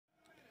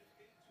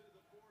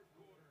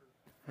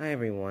Hi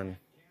everyone.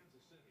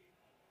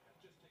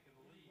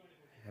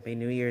 Happy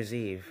New Year's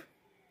Eve.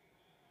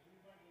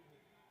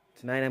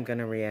 Tonight I'm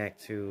gonna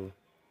react to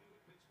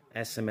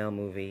SML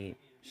movie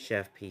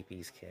Chef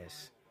Pee-Pee's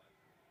Kiss.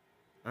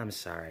 I'm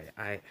sorry,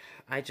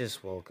 I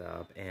just woke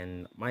up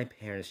and my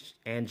parents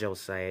and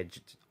Josiah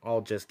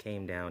all just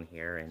came down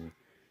here, and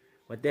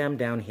with them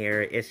down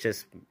here, it's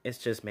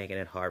just making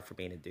it hard for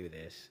me to do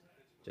this.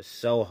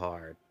 Just so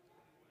hard.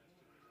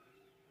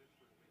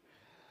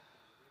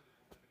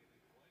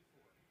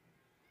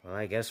 Well,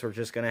 I guess we're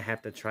just gonna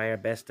have to try our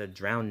best to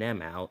drown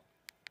them out.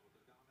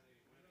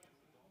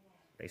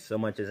 If they so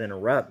much as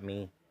interrupt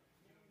me,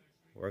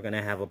 we're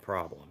gonna have a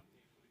problem.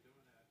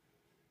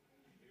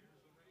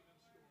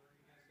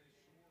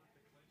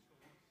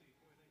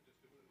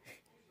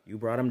 You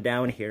brought them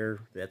down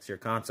here, that's your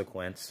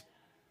consequence.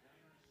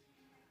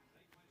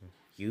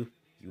 You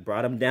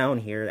brought them down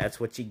here, that's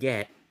what you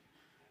get.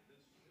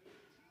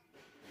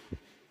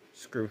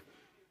 Screw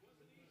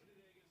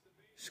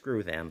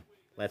them.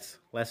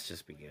 Let's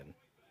just begin.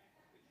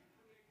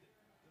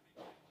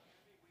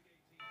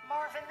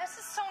 Marvin, this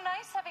is so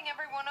nice having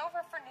everyone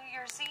over for New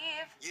Year's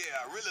Eve.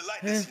 Yeah, I really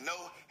like this, you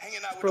know,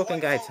 hanging out with Broken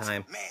the guy white folks.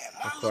 time. Man,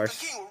 Of Martin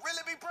course. Luther King would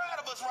really be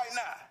proud of us right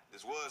now.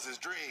 This was his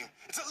dream.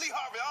 Until Lee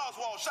Harvey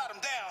Oswald shot him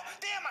down.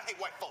 Damn, I hate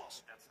white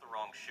folks. That's the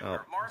wrong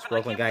shooter. Oh, Marvin, it's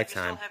broken guy I can't believe you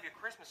time. still have your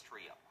Christmas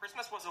tree up.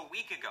 Christmas was a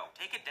week ago.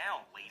 Take it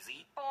down,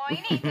 lazy.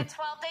 Boiny, the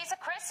 12 days of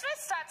Christmas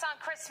starts on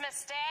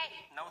Christmas Day.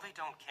 No, they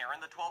don't, Karen.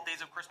 The 12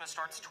 days of Christmas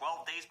starts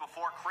 12 days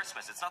before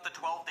Christmas. It's not the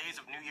 12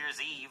 days of New Year's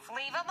Eve.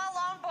 Leave him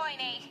alone,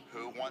 Boiny.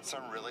 Who wants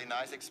some really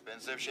nice,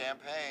 expensive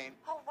champagne?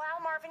 Oh,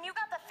 wow, Marvin, you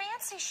got the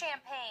fancy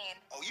champagne.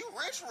 Oh, you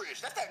rich.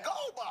 That's that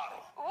gold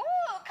bottle.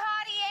 Ooh,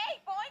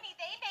 Cartier. Boiny,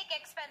 they make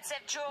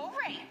expensive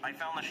jewelry. I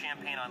found the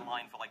champagne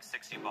online for like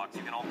 $60.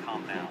 You can all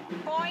calm down.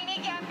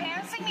 Boiny, you're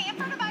embarrassing me in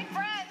front of my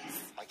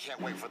friends. I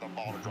can't wait for the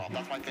ball to drop.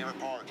 That's my favorite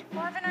part.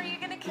 Marvin, are you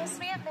going to kiss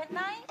me at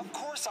midnight? Of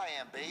course I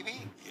am,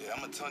 baby. Yeah,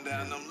 I'm gonna turn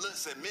down them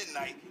lips at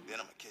midnight, then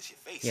I'm gonna kiss your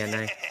face.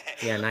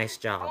 Nice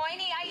job.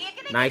 Boiny, are you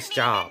going to Nice give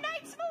job. me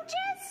midnight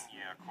smooches?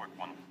 Yeah, quick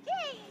one.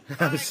 Yay.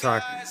 I'm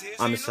sorry.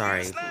 I'm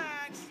sorry. The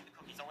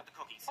cookies. I want the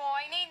cookies.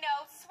 Boiny,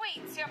 no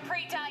sweets. You're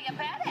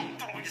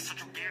pre-diabetic. Oh, you're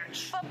such a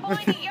bitch. But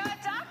Boiny, you're a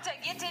doctor.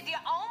 You did your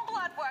own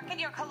blood work and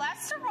your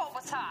cholesterol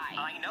was high.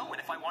 I know, and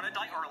if I want to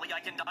die early, I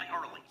can die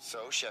early.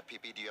 So, Chef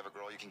Pee-Pee, do you have a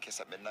girl you can kiss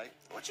at midnight?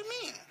 What you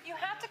mean? You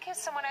have to kiss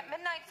someone at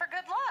midnight for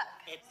good luck.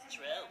 It's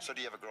true. So,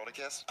 do you have a girl to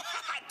kiss?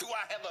 Do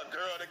I have a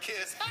girl to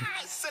kiss?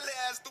 Silly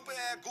ass, stupid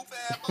ass, goofy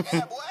ass, bug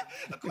ass boy.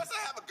 Of course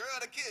I have a girl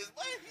to kiss.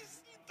 Boy,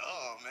 you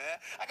dumb, man.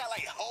 I got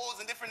like holes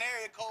in different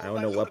area codes. I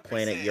don't know what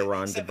planet you're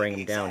on to bring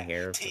him down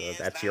here, so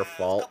that's your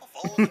fault.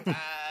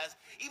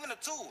 Even a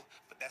two.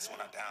 But that's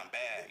when I'm down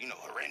bad, you know,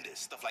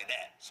 horrendous, stuff like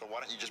that. So, why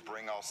don't you just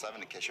bring all 7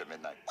 to kiss you at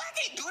midnight? Why I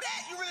can't do that?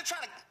 You really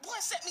trying to, boy,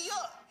 set me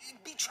up.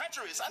 Be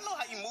treacherous. I know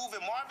how you move it,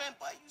 Marvin,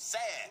 but you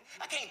sad.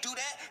 I can't do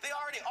that. They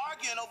already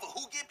arguing over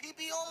who get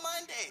pee-pee on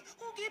Monday,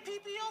 who get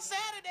pee-pee on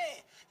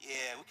Saturday.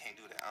 Yeah, we can't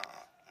do that.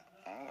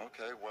 Oh,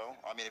 okay. Well,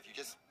 I mean, if you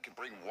just can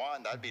bring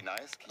one, that'd be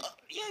nice.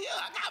 Yeah,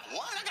 I got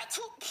one. I got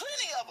two.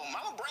 Plenty of them.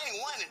 I'm going to bring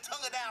one and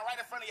tongue it down right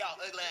in front of y'all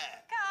ugly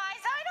ass.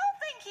 Guys, I don't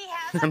think he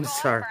has a I'm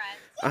sorry. girlfriend.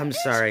 I'm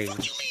sorry.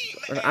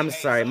 I'm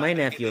sorry. My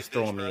nephew is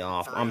throwing me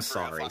off. I'm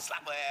sorry.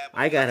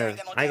 I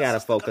gotta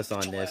focus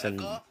on this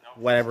and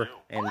whatever,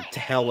 and to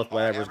hell with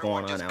whatever's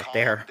going on out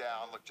there.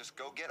 Down. Look, just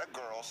go get a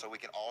girl so we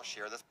can all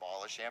share this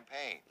bottle of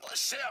champagne.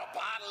 Share a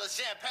bottle of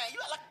champagne. You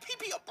act like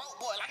pee-pee a broke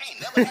boy. Like I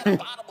ain't never had a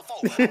bottle before.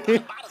 I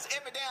buy bottles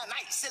every damn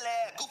night. Silly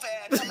ass, goof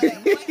ass, dumb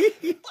ass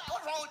boy.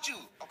 What's wrong with you?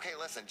 Okay,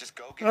 listen, just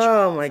go get your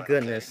Oh my girlfriend,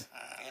 goodness.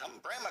 I'm gonna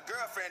bring my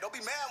girlfriend. Don't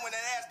be mad when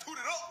that ass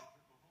tooted up.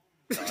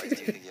 Sorry,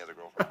 do you think he has a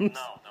girlfriend?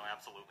 No,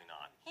 absolutely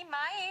not. He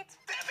might.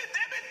 Damn it.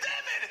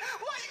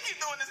 Why you keep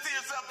doing this to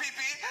yourself,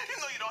 pee-pee? You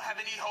know you don't have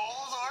any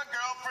hoes or a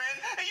girlfriend,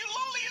 and you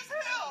lonely as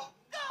hell.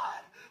 God,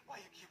 why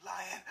you keep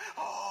lying?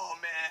 Oh,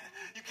 man.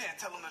 You can't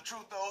tell them the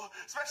truth, though.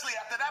 Especially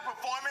after that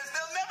performance.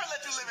 They'll never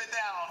let you live it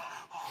down.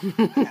 Oh,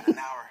 I got an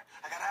hour.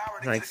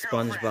 To Like get a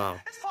girlfriend. SpongeBob.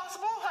 It's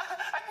possible.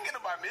 I can get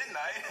her by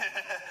midnight.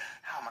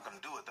 How am I going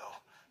to do it, though?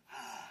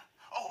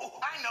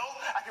 Oh, I know.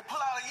 I can pull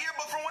out a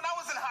yearbook from when I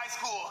was in high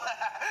school.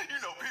 You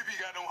know, Pee-Pee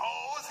got them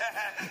hoes.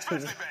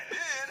 Especially back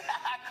then.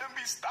 I couldn't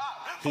be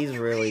stopped. He's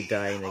really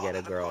dying to get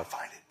a girl.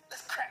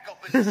 Let's crack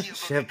open this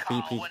Chef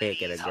Pee-Pee can't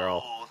get a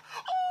girl.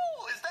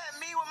 Oh, is that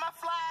me with my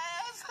fly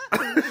ass?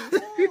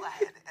 Ooh, I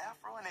had the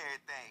afro and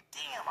everything.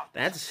 Damn,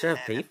 That's Chef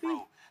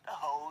Pee-Pee? The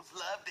hoes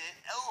loved it.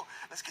 Oh,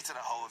 let's get to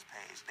the hoes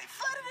page. They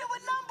flooded it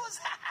with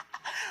numbers.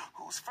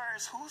 Who's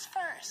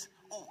first?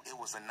 Ooh, it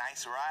was a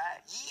nice ride.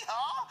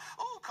 Yeehaw.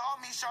 Ooh, call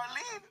me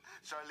Charlene.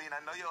 Charlene,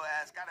 I know your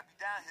ass gotta be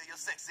down here, your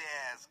sexy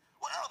ass.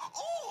 Well,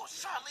 ooh,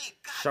 Charlene.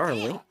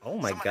 Charlene? Oh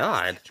my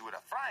God. Hit you with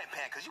a frying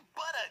pan because you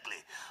butt ugly.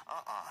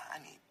 I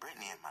need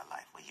Brittany in my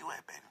life. Where you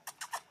at, baby?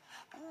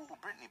 Ooh,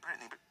 Brittany.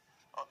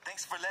 Oh,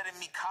 thanks for letting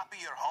me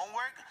copy your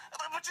homework.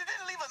 But you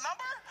didn't leave a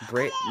number?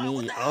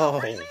 Brittany,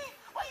 Brittany?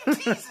 Why you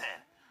teasing?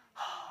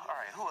 All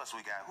right, who else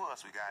we got?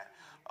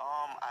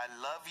 I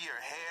love your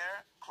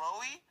hair,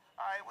 Chloe.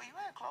 right, where you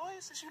at, Chloe?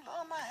 Since you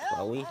love my help.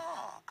 Chloe?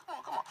 Come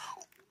on, come on.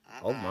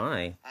 Oh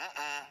my.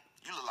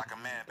 You look like a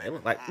man, They baby.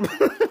 look like You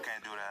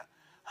can't do that.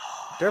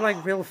 they're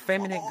like real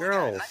feminine You got a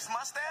girls. nice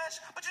mustache,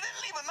 but you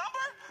didn't leave a number?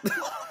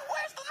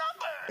 Where's the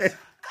numbers?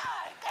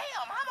 God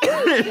damn, how am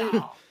I gonna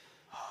y'all?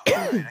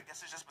 Alright, I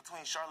guess it's just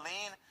between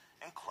Charlene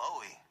and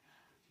Chloe.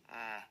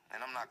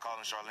 And I'm not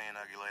calling Charlene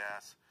ugly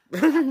ass.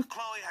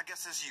 Chloe, I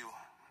guess it's you.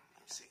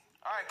 Let me see.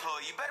 Alright,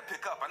 Chloe, you better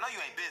pick up. I know you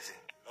ain't busy.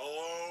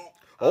 Hello?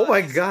 Oh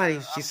my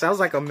god, she sounds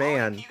like a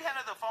man. Can you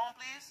handle the phone,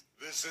 please?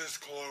 This is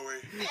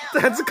Chloe.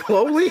 That's What's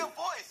Chloe? your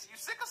voice? You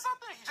sick or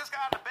something? You just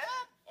got out of bed?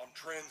 I'm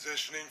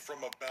transitioning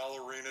from a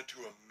ballerina to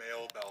a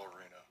male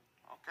ballerina.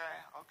 Okay.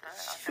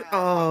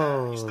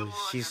 Oh, You still look like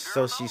she's a so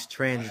girl, she's though?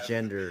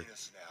 transgender.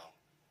 Penis now.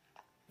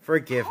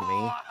 Forgive me.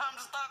 Oh, I'm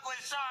stuck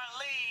with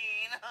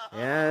Charlene.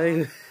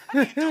 Yeah.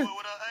 I can't do it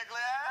with her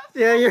ugly ass.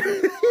 Yeah, you're.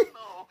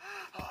 No.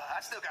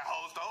 I still got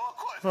hoes though, of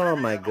course. Oh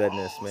baby, my I got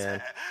goodness, hoes.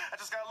 man. I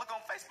just gotta look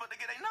on Facebook to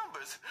get their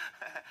numbers.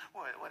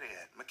 What they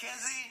at?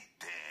 Mackenzie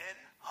dead.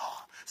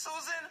 Oh,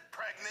 Susan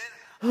pregnant.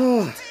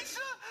 Tisha,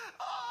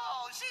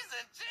 oh, she's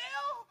in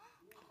jail.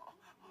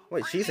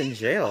 Wait, she's in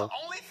jail.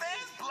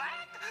 OnlyFans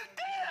black.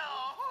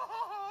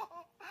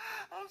 Damn.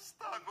 I'm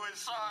stuck with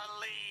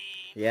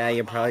Charlene. Yeah,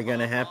 you're probably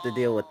gonna have to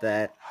deal with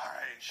that. All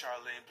right,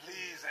 Charlene,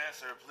 please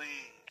answer,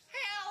 please.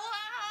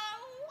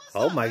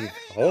 Hello?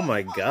 Oh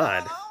my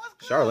god.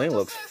 Charlene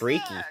looks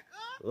freaky.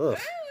 Ugh.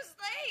 Who's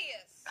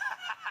this?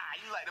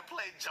 You like to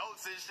play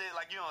jokes and shit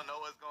like you don't know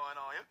what's going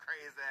on. You're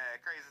crazy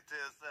to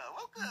yourself.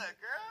 What's good,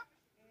 girl?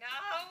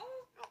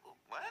 No.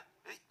 What?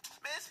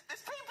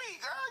 It's PP,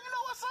 girl. You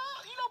know what's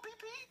up? You know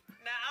PP.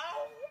 No.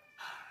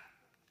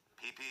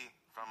 PP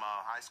from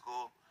high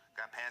school.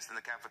 Got pants in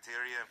the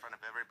cafeteria in front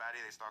of everybody.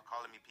 They start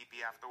calling me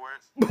PP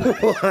afterwards.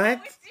 What?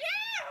 It's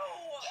you.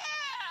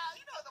 Yeah,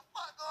 you know what the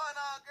fuck going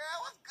on, girl.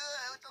 What's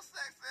good with your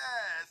sexy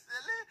ass,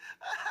 silly?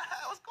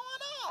 What's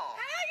going on?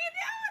 How you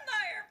doing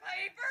there,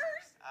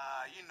 Papers?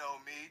 You know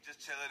me, just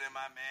chilling in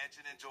my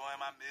mansion, enjoying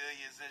my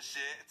millions and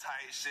shit,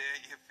 tight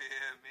shit, you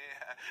feel me?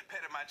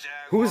 Petting my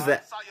Jaguar. Who's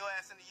that? Saw your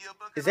ass in the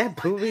yearbook. Is that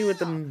Poopy with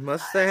the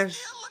mustache?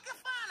 Still looking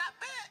fine, I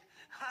bet.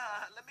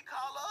 Let me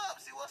call her up,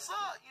 see what's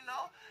up, you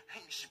know?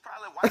 She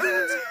probably wiping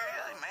the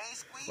material, main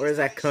squeeze. Where's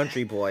that tight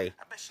country shit. boy?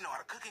 I bet she know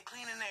how to cook and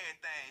clean and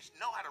everything. She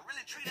know how to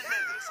really treat a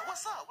nigga. So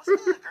what's up? What's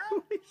good,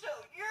 girl? So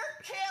you're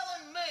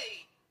telling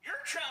me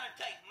you're trying to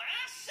take my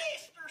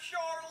sister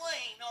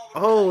Charlene on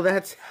a Oh, date?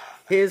 that's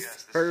his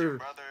Yes, this is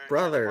your her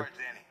brother.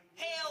 Danny.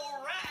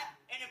 Hell right.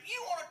 And if you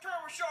want to tour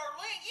with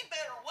Charlene, you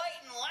better wait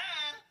in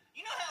line.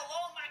 You know how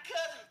long my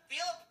cousin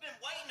Philip's been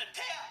waiting to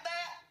tap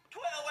that?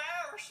 12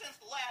 hours since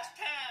the last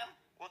time.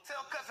 Well,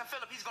 tell cousin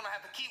Philip he's gonna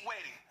have to keep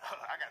waiting.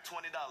 I got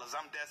 $20.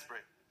 I'm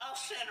desperate. I'll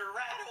send her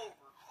right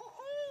over.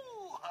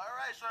 Woo-hoo. All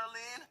right,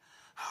 Charlene.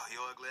 Oh,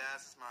 your ugly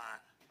ass is mine.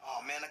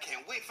 Oh man, I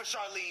can't wait for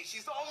Charlene.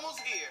 She's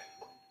almost here.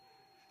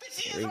 There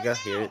she is There you right go. now.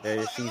 Here,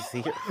 there she's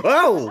Hello? here.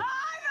 Oh!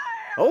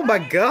 Oh my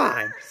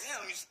god!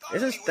 Damn, you stunned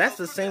Is me this with that's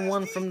those the same crooked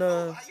one ass from teeth.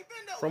 the How you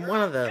been, though, from girl?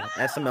 one of the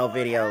SML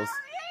videos. Good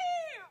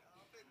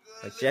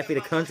Like living Jeffy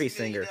the my country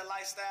multi-millionaire singer.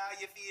 lifestyle,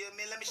 you feel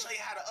me? Let me show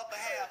you how the upper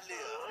half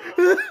live.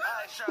 All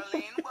right,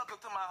 Charlene, welcome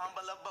to my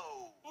humble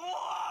abode.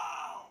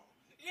 Whoa.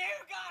 You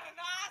got a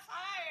nice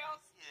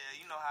house.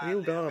 Yeah, you know how You I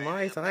live, got a baby.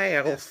 nice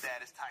Live house.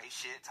 Status, tight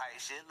shit.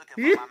 Looking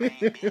for my main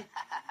bitch. You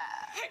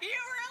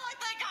really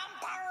think I'm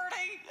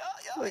pretty?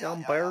 Like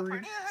I'm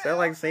buried. Sound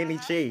like Sandy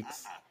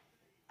Cheeks.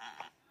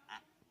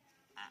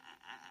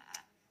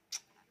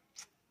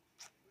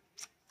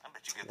 I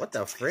bet you get What the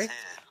tip of his frick?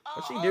 head.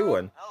 What's she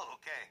doing? Oh,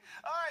 okay.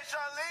 All right,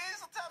 Charlene.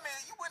 So tell me,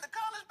 you went to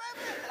college,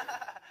 baby?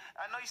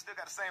 I know you still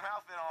got the same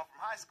outfit on from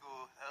high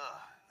school.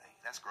 Ugh,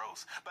 that's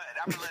gross. But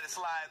I'm gonna let it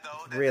slide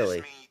though. That Really?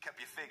 just mean you kept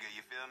your figure.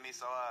 You feel me?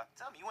 So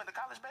tell me, you went to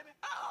college, baby?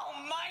 Oh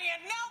man,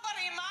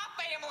 nobody in my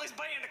family's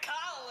been to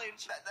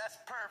college.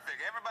 That's perfect.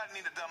 Everybody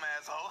need a dumb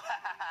asshole.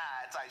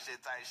 Tight shit.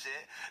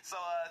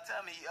 So tell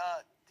me,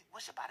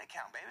 what's your body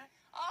count, baby?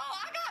 Oh,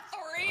 I got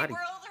 3 Body.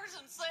 brothers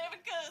and 7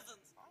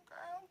 cousins.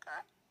 Okay.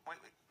 Wait.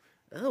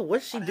 Oh,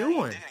 what's she Why the hell you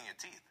doing? digging in your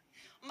teeth?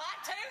 My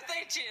tooth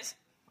itches.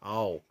 Oh,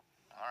 All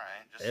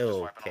right. Just Ew,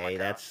 wiping on my okay, couch.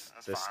 that's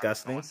fine.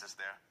 disgusting. No one sits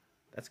there.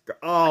 that's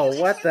oh,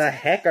 what the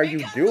heck are you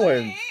Because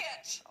doing, they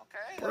itch.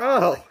 Okay.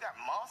 Bro? You got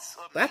moths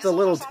or That's a measles or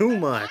little something? too I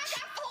much.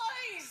 got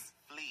fleas.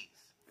 Fleas.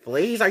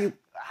 Fleas? Are you?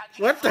 How'd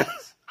you What get the?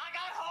 fleas? I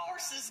got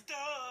horses, duh.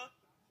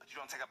 But you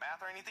don't take a bath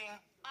or anything?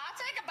 I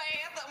take a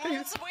bath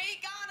once a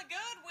week on a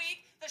good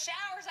week. The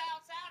shower's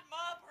outside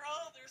my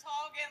brother's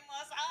hog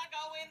unless I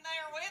go in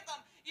there with them.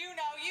 You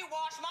know, you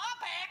wash my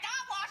pack, I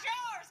wash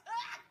yours.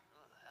 Ugh,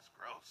 that's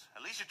gross.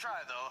 At least you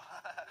tried though.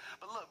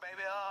 But look,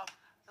 baby,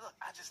 look,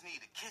 I just need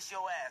to kiss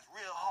your ass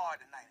real hard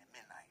tonight at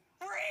midnight.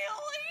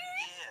 Really?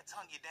 Yeah,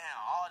 tongue you down,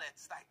 all that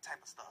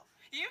type of stuff.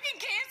 You can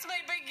kiss me,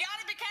 but you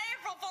gotta be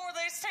careful for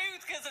this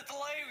tooth because it's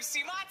loose.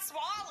 You might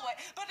swallow it,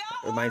 but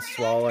don't It might worry,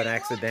 swallow it it'll be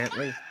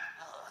accidentally.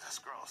 Ugh, that's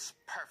gross.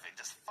 Perfect,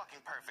 just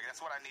fucking perfect. That's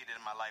what I needed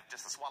in my life,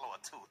 just to swallow a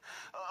tooth.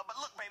 But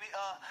look, baby,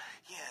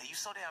 yeah, you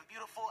so damn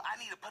beautiful. I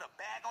need to put a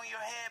bag on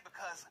your head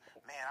because,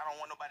 man, I don't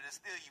want nobody to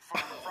steal you from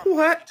you.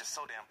 What? You're just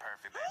so damn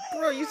perfect, baby.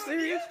 Bro, you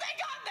serious? You think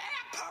I'm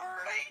that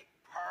purty?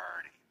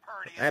 Purdy.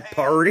 That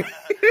party.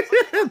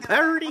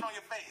 Party. Put on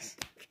your face.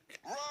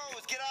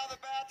 Rose, get out of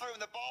the bathroom.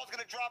 The ball's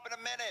gonna drop in a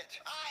minute.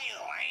 I ain't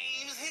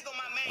lame. Here go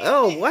my man.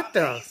 Oh, Hey, what my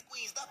the? man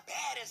squeeze, the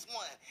baddest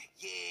one.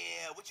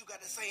 Yeah, what you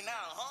got to say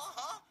now,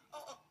 huh?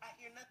 Oh, I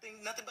hear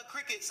nothing but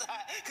crickets.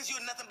 Cause you're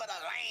nothing but a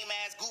lame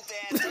ass, goofy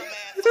ass, dumb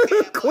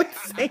ass. Quit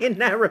saying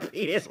that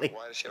repeatedly.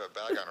 Why does she have a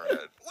bag on her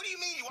head? What do you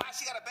mean? Why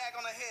she got a bag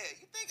on her head?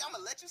 You think I'm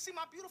gonna let you see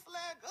my beautiful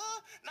ass girl?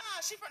 Nah,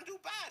 she from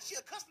Dubai. She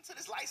accustomed to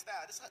this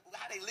lifestyle. This is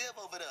how they live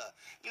over there.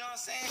 You know what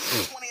I'm saying?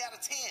 She's 20 out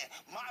of 10,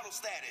 model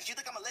status. You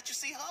think I'm gonna let you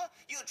see her?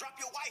 You'll drop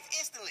your wife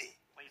instantly.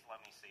 Please let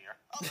me see her.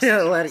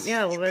 Oh, Let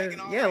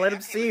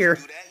him see her.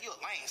 Do that. You're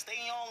a lame. Stay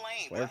in your own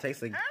lane, Well, bro. it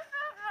takes the.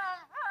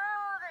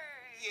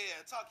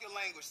 Yeah, talk your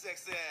language,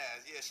 sexy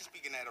ass. Yeah, she's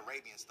speaking that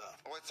Arabian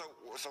stuff. Wait, so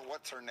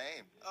what's her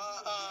name?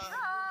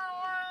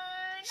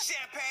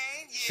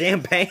 Champagne. Yeah,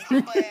 Champagne.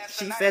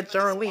 she She said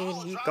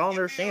Charlene. He called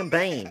her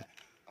Champagne.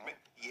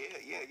 Yeah.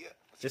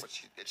 Just What's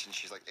she itching?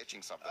 She's like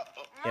itching something.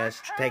 yes,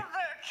 take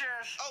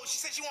Oh, she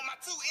said she want my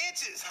 2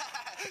 inches.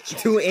 She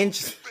 2 want me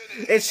inches. to spit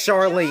it. It's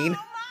Charlene.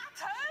 Oh, my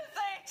tooth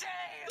itchy.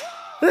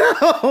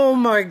 Oh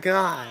my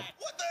God.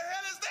 What the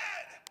hell is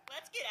that?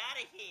 Let's get out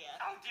of here.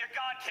 Oh, dear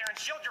God, Karen,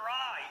 shield your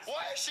eyes.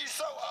 Why is she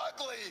so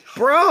ugly?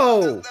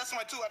 Bro. That's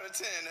my 2 out of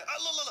 10.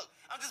 Look.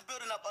 I'm just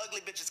building up ugly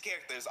bitches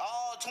characters.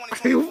 All Are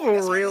you 2024. for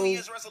That's my real? New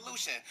Year's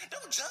resolution.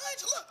 Don't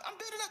judge. Look, I'm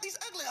building up these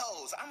ugly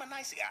hoes. I'm a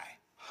nice guy.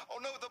 Oh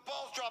no, the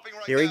ball's dropping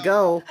right Here now. we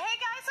go. Hey,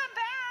 guys, I'm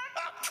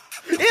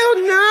back.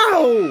 Ew,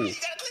 no. You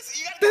gotta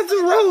listen. That's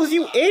Rose,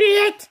 you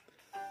idiot.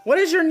 What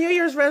is your New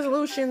Year's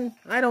resolution?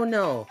 I don't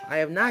know. I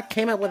have not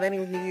came up with any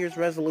New Year's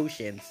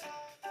resolutions.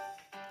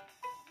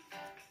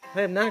 I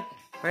have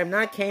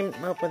not came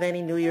up with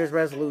any New Year's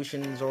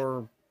resolutions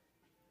or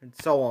and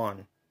so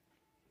on.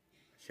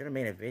 Should have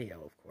made a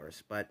video, of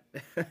course, but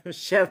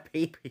Chef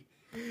Pee-Pee,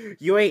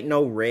 you ain't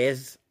no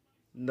Riz.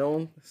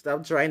 No,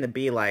 stop trying to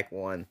be like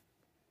one.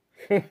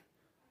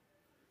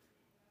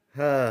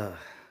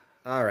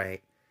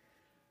 Alright.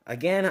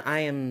 Again,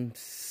 I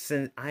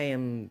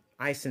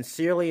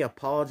sincerely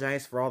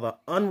apologize for all the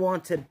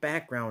unwanted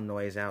background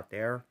noise out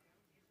there.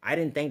 I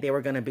didn't think they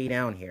were gonna be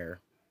down here.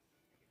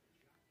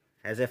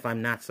 As if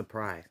I'm not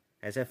surprised.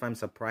 As if I'm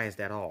surprised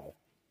at all.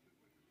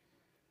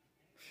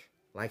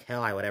 Like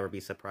hell I would ever be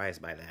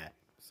surprised by that.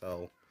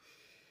 So,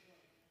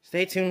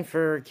 stay tuned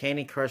for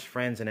Candy Crush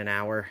Friends in an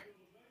hour.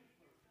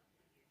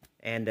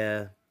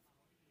 And,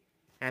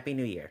 Happy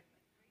New Year.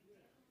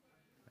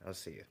 I'll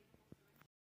see you.